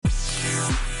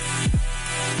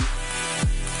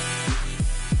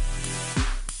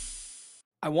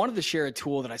wanted to share a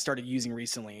tool that I started using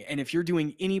recently. And if you're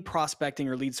doing any prospecting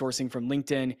or lead sourcing from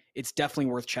LinkedIn, it's definitely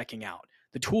worth checking out.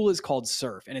 The tool is called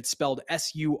Surf, and it's spelled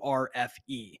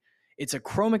Surfe. It's a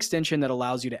Chrome extension that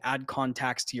allows you to add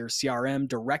contacts to your CRM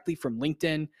directly from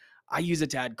LinkedIn. I use it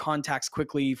to add contacts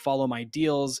quickly, follow my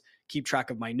deals, keep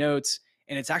track of my notes,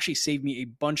 and it's actually saved me a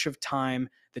bunch of time.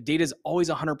 The data is always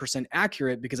 100%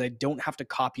 accurate because I don't have to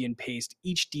copy and paste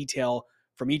each detail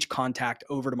from each contact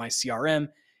over to my CRM.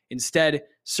 Instead,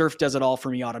 Surf does it all for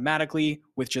me automatically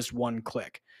with just one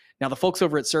click. Now, the folks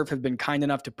over at Surf have been kind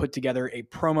enough to put together a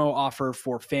promo offer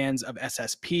for fans of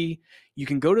SSP. You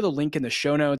can go to the link in the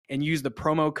show notes and use the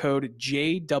promo code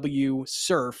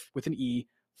JWSURF with an E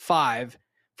 5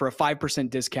 for a 5%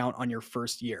 discount on your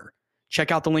first year. Check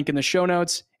out the link in the show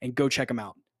notes and go check them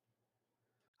out.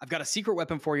 I've got a secret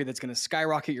weapon for you that's going to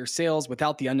skyrocket your sales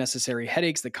without the unnecessary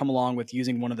headaches that come along with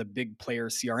using one of the big player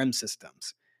CRM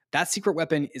systems. That secret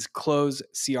weapon is Close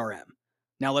CRM.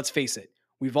 Now, let's face it,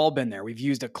 we've all been there. We've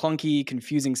used a clunky,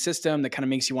 confusing system that kind of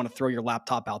makes you want to throw your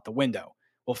laptop out the window.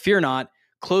 Well, fear not,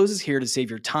 Close is here to save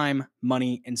your time,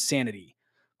 money, and sanity.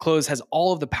 Close has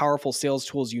all of the powerful sales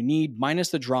tools you need, minus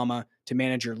the drama, to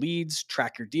manage your leads,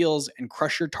 track your deals, and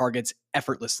crush your targets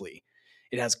effortlessly.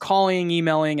 It has calling,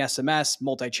 emailing, SMS,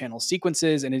 multi-channel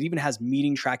sequences, and it even has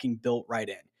meeting tracking built right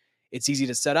in. It's easy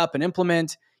to set up and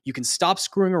implement. You can stop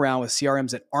screwing around with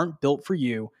CRMs that aren't built for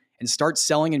you and start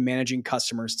selling and managing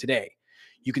customers today.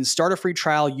 You can start a free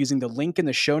trial using the link in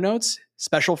the show notes,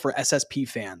 special for SSP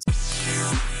fans.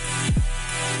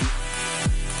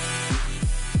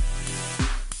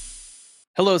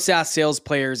 Hello, SaaS sales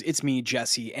players. It's me,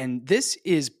 Jesse, and this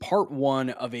is part one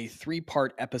of a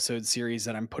three-part episode series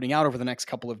that I'm putting out over the next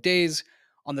couple of days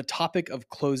on the topic of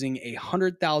closing a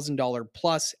 $100,000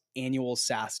 plus annual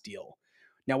SaaS deal.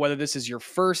 Now, whether this is your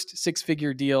first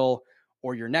six-figure deal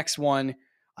or your next one,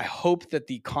 I hope that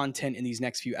the content in these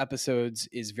next few episodes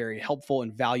is very helpful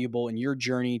and valuable in your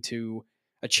journey to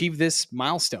achieve this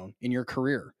milestone in your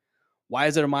career. Why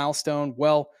is it a milestone?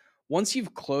 Well, once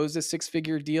you've closed a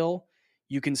six-figure deal,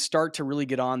 you can start to really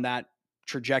get on that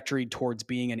trajectory towards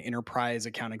being an enterprise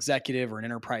account executive or an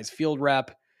enterprise field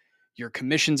rep. Your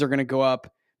commissions are going to go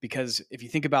up because if you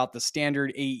think about the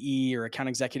standard AE or account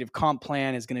executive comp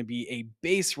plan is going to be a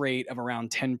base rate of around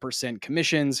 10%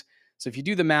 commissions. So if you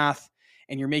do the math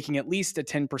and you're making at least a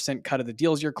 10% cut of the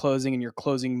deals you're closing and you're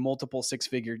closing multiple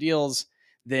six-figure deals,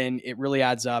 then it really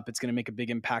adds up. It's going to make a big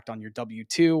impact on your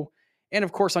W-2 and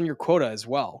of course on your quota as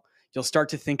well. You'll start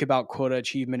to think about quota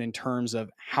achievement in terms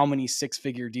of how many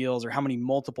six-figure deals or how many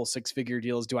multiple six-figure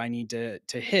deals do I need to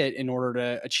hit in order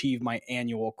to achieve my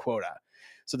annual quota.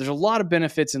 So there's a lot of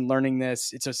benefits in learning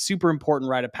this. It's a super important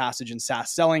rite of passage in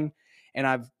SaaS selling. And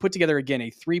I've put together, again, a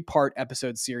three-part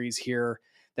episode series here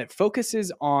that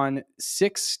focuses on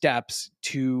 6 steps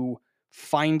to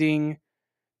finding,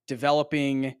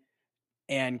 developing,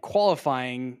 and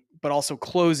qualifying, but also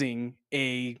closing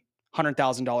a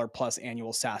 $100,000 plus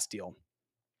annual SaaS deal.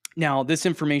 Now, this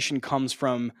information comes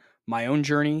from my own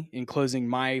journey in closing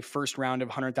my first round of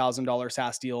 $100,000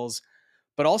 SaaS deals,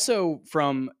 but also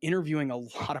from interviewing a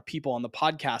lot of people on the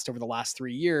podcast over the last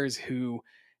 3 years who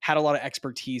had a lot of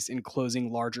expertise in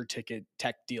closing larger ticket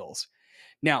tech deals.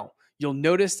 Now, you'll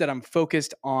notice that I'm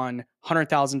focused on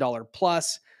 $100,000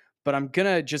 plus, but I'm going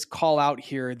to just call out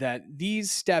here that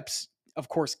these steps of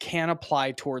course, can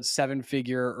apply towards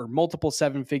 7-figure or multiple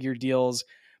 7-figure deals,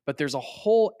 but there's a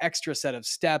whole extra set of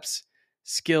steps,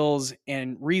 skills,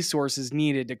 and resources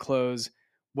needed to close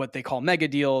what they call mega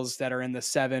deals that are in the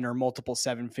 7 or multiple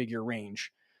 7-figure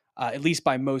range, at least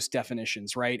by most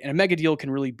definitions, right? And a mega deal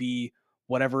can really be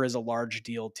whatever is a large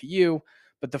deal to you,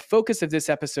 but the focus of this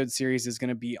episode series is going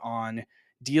to be on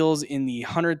deals in the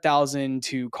 $100,000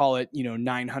 to call it,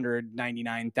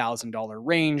 $999,000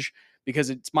 range,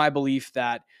 because it's my belief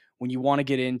that when you want to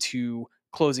get into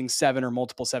closing 7 or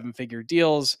multiple 7-figure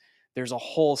deals, there's a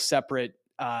whole separate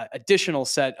additional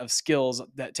set of skills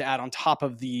that to add on top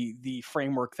of the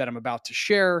framework that I'm about to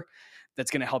share that's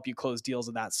going to help you close deals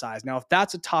of that size. Now, if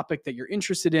that's a topic that you're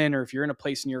interested in, or if you're in a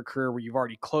place in your career where you've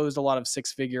already closed a lot of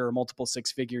 6-figure or multiple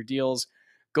 6-figure deals,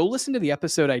 go listen to the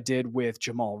episode I did with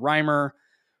Jamal Reimer,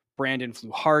 Brandon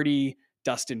Fluharty,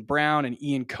 Dustin Brown, and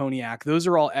Ian Koniak. Those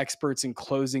are all experts in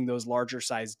closing those larger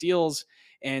size deals,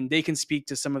 and they can speak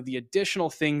to some of the additional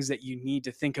things that you need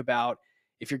to think about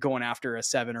if you're going after a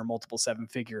 7 or multiple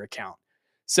 7-figure account.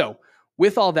 So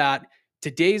with all that,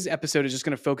 today's episode is just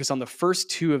going to focus on the first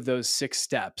 2 of those 6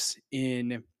 steps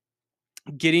in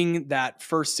getting that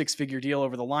first 6-figure deal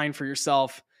over the line for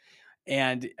yourself.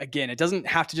 And again, it doesn't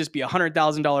have to just be a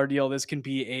 $100,000 deal. This can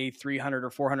be a $300,000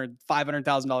 or $400,000,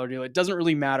 $500,000 deal. It doesn't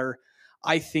really matter.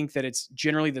 I think that it's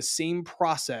generally the same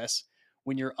process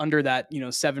when you're under that,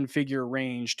 7-figure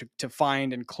range to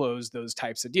find and close those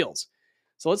types of deals.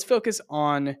 So let's focus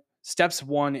on steps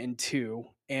 1 and 2.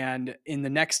 And in the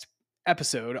next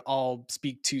episode, I'll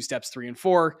speak to steps 3 and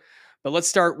 4. But let's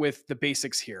start with the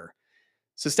basics here.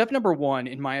 So step number 1,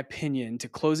 in my opinion, to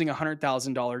closing a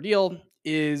 $100,000 deal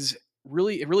is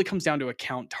it really comes down to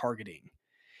account targeting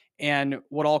and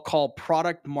what I'll call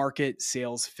product market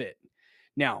sales fit.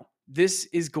 Now, this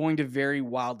is going to vary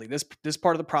wildly. This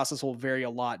part of the process will vary a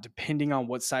lot depending on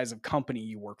what size of company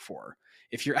you work for.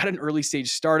 If you're at an early stage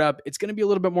startup, it's going to be a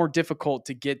little bit more difficult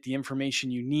to get the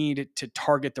information you need to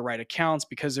target the right accounts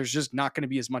because there's just not going to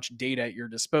be as much data at your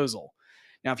disposal.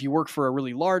 Now, if you work for a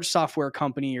really large software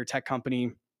company or tech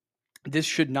company, this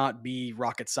should not be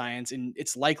rocket science, and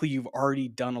it's likely you've already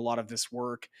done a lot of this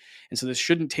work, and so this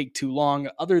shouldn't take too long,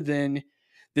 other than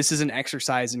this is an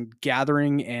exercise in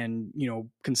gathering and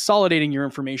consolidating your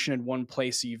information in one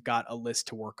place so you've got a list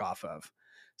to work off of.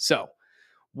 So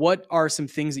what are some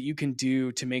things that you can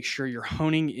do to make sure you're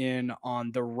honing in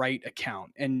on the right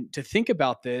account? And to think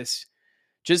about this,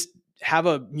 just have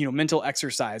a mental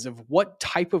exercise of what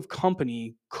type of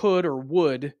company could or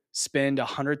would spend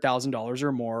 $100,000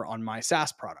 or more on my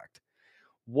SaaS product.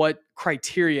 What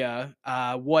criteria,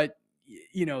 what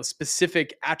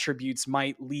specific attributes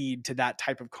might lead to that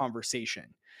type of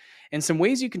conversation. And some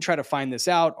ways you can try to find this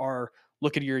out are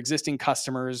look at your existing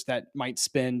customers that might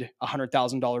spend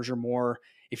 $100,000 or more.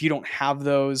 If you don't have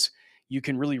those, you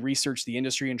can really research the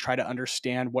industry and try to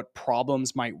understand what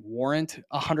problems might warrant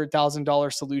a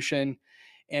 $100,000 solution.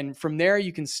 And from there,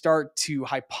 you can start to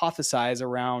hypothesize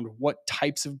around what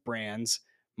types of brands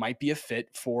might be a fit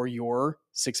for your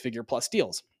 6-figure plus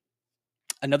deals.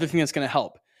 Another thing that's going to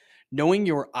help, knowing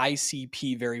your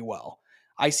ICP very well.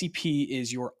 ICP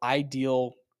is your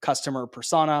ideal customer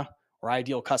persona or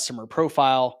ideal customer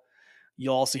profile.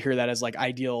 You'll also hear that as like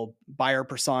ideal buyer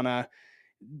persona.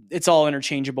 It's all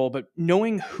interchangeable, but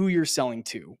knowing who you're selling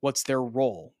to, what's their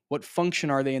role, what function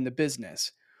are they in the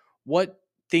business, what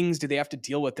things do they have to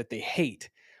deal with that they hate,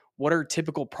 what are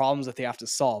typical problems that they have to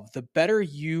solve. The better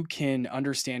you can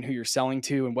understand who you're selling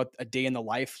to and what a day in the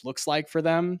life looks like for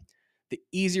them, the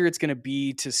easier it's going to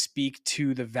be to speak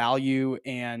to the value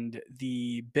and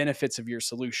the benefits of your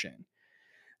solution.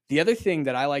 The other thing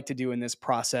that I like to do in this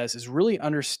process is really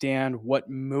understand what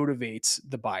motivates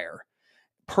the buyer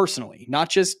personally, not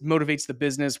just motivates the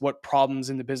business, what problems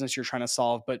in the business you're trying to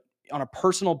solve, but on a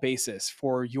personal basis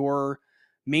for your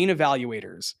main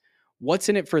evaluators. What's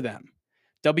in it for them?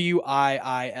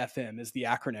 WIIFM is the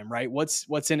acronym, right?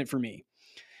 What's in it for me?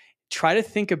 Try to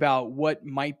think about what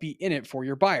might be in it for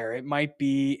your buyer. It might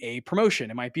be a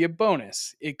promotion. It might be a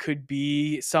bonus. It could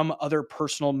be some other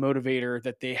personal motivator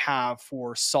that they have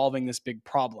for solving this big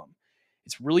problem.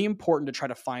 It's really important to try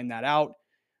to find that out,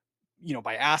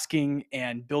 by asking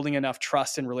and building enough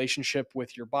trust and relationship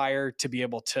with your buyer to be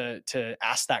able to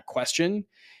ask that question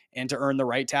and to earn the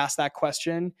right to ask that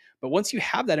question. But once you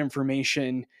have that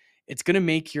information, it's going to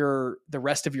make the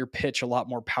rest of your pitch a lot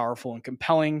more powerful and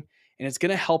compelling. And it's going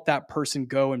to help that person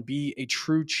go and be a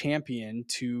true champion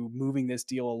to moving this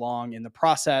deal along in the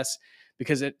process,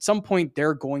 because at some point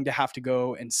they're going to have to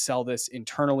go and sell this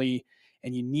internally.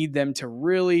 And you need them to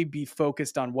really be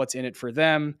focused on what's in it for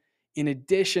them, in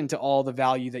addition to all the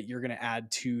value that you're going to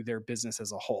add to their business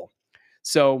as a whole.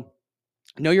 So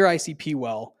know your ICP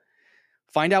well,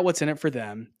 find out what's in it for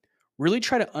them, really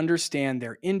try to understand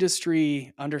their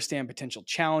industry, understand potential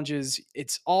challenges.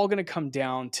 It's all going to come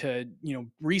down to,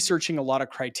 researching a lot of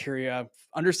criteria,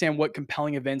 understand what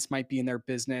compelling events might be in their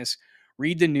business,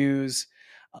 read the news,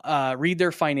 read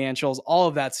their financials. All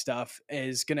of that stuff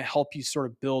is going to help you sort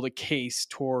of build a case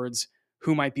towards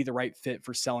who might be the right fit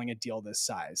for selling a deal this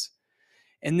size.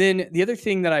 And then the other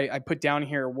thing that I put down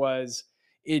here was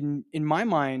in my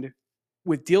mind,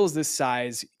 with deals this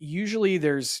size, usually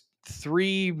there's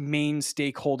 3 main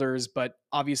stakeholders, but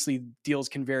obviously deals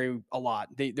can vary a lot.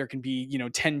 There can be,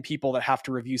 10 people that have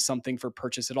to review something for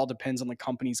purchase. It all depends on the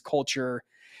company's culture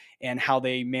and how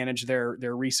they manage their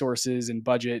resources and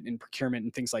budget and procurement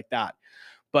and things like that.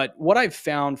 But what I've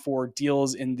found for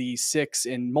deals in the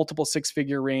multiple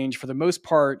 6-figure range, for the most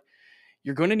part,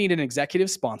 you're going to need an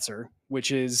executive sponsor, which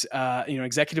is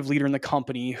executive leader in the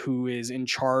company who is in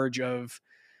charge of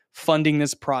funding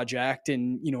this project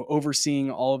and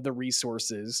overseeing all of the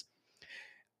resources.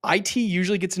 IT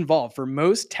usually gets involved for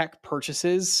most tech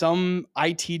purchases. Some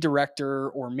IT director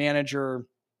or manager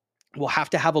will have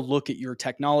to have a look at your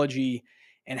technology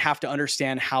and have to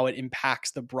understand how it impacts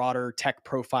the broader tech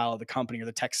profile of the company or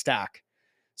the tech stack.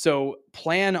 So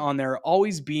plan on there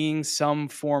always being some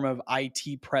form of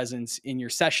IT presence in your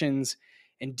sessions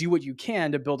and do what you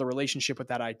can to build a relationship with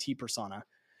that IT persona.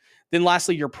 Then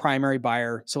lastly, your primary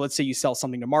buyer. So let's say you sell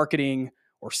something to marketing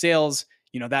or sales,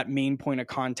 that main point of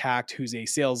contact who's a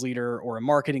sales leader or a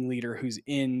marketing leader who's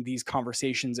in these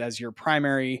conversations as your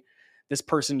primary. This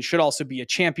person should also be a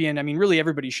champion. I mean, really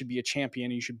everybody should be a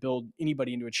champion. You should build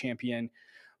anybody into a champion,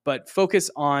 but focus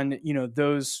on,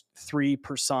 those three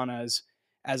personas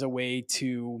as a way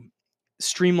to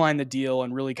streamline the deal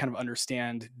and really kind of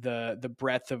understand the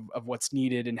breadth of what's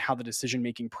needed and how the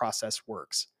decision-making process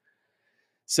works.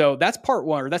 So that's part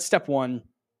one, or that's step one,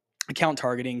 account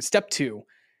targeting. Step two,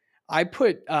 I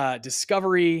put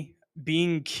discovery,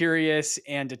 being curious,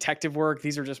 and detective work.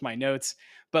 These are just my notes,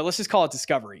 but let's just call it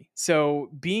discovery. So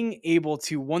being able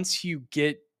to, once you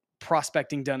get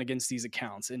prospecting done against these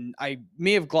accounts, and I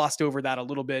may have glossed over that a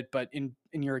little bit, but in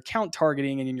your account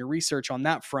targeting and in your research on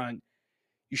that front,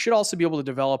 you should also be able to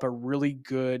develop a really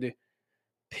good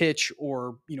pitch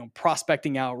or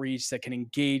prospecting outreach that can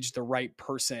engage the right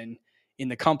person in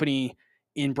the company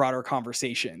in broader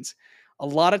conversations. A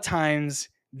lot of times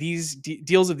these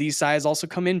deals of these size also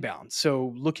come inbound,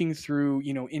 so looking through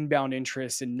inbound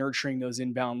interest and nurturing those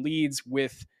inbound leads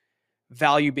with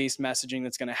value-based messaging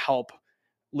that's going to help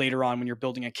later on when you're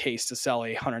building a case to sell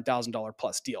a $100,000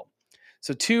 plus deal.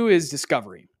 So two is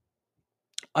discovery,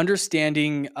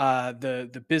 understanding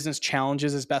the business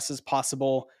challenges as best as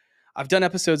possible. I've done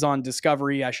episodes on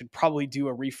discovery. I should probably do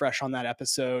a refresh on that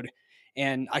episode.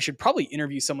 And I should probably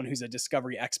interview someone who's a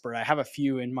discovery expert. I have a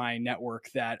few in my network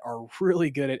that are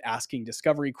really good at asking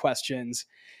discovery questions.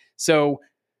 So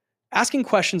asking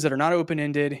questions that are not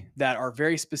open-ended, that are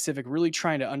very specific, really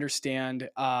trying to understand,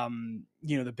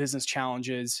 the business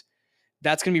challenges.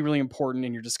 That's going to be really important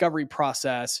in your discovery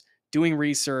process, doing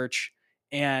research,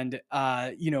 and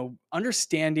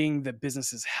understanding the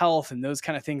business's health and those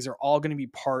kind of things are all going to be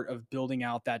part of building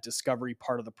out that discovery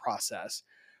part of the process.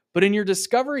 But in your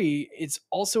discovery, it's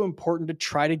also important to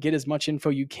try to get as much info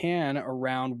you can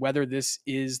around whether this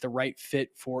is the right fit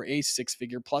for a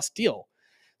six-figure plus deal.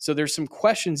 So there's some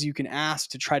questions you can ask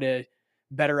to try to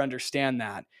better understand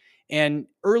that. And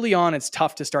early on, it's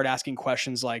tough to start asking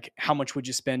questions like, how much would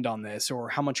you spend on this? Or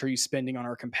how much are you spending on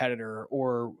our competitor?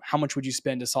 Or how much would you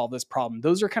spend to solve this problem?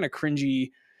 Those are kind of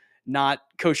cringy, not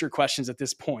kosher questions at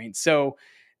this point. So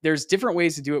there's different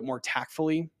ways to do it more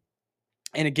tactfully.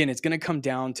 And again, it's going to come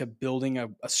down to building a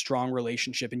strong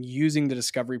relationship and using the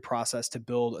discovery process to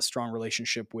build a strong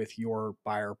relationship with your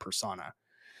buyer persona.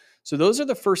 So those are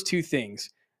the first two things: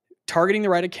 targeting the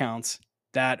right accounts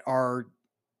that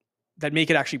make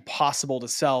it actually possible to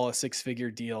sell a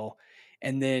six-figure deal,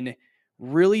 and then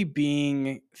really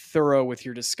being thorough with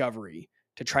your discovery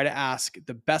to try to ask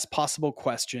the best possible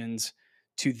questions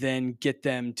to then get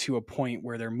them to a point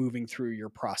where they're moving through your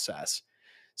process.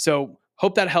 So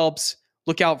hope that helps.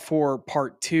 Look out for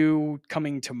part 2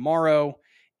 coming tomorrow.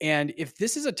 And if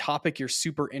this is a topic you're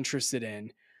super interested in,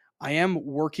 I am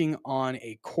working on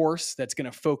a course that's going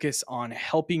to focus on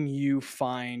helping you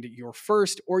find your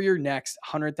first or your next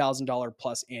 $100,000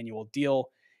 plus annual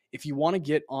deal. If you want to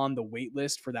get on the wait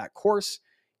list for that course,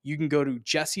 you can go to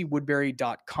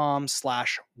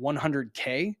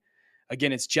jessewoodbury.com/100K.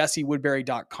 Again, it's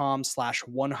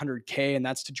jessewoodbury.com/100K, and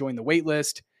that's to join the wait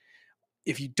list.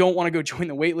 If you don't want to go join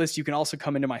the waitlist, you can also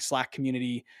come into my Slack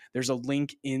community. There's a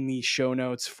link in the show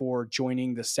notes for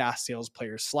joining the SaaS Sales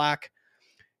Players Slack.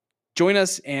 Join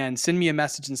us and send me a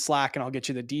message in Slack and I'll get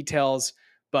you the details.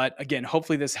 But again,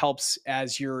 hopefully this helps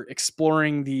as you're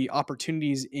exploring the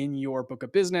opportunities in your book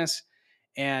of business,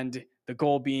 and the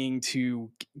goal being to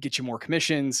get you more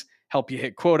commissions, help you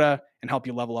hit quota, and help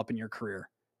you level up in your career.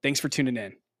 Thanks for tuning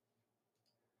in.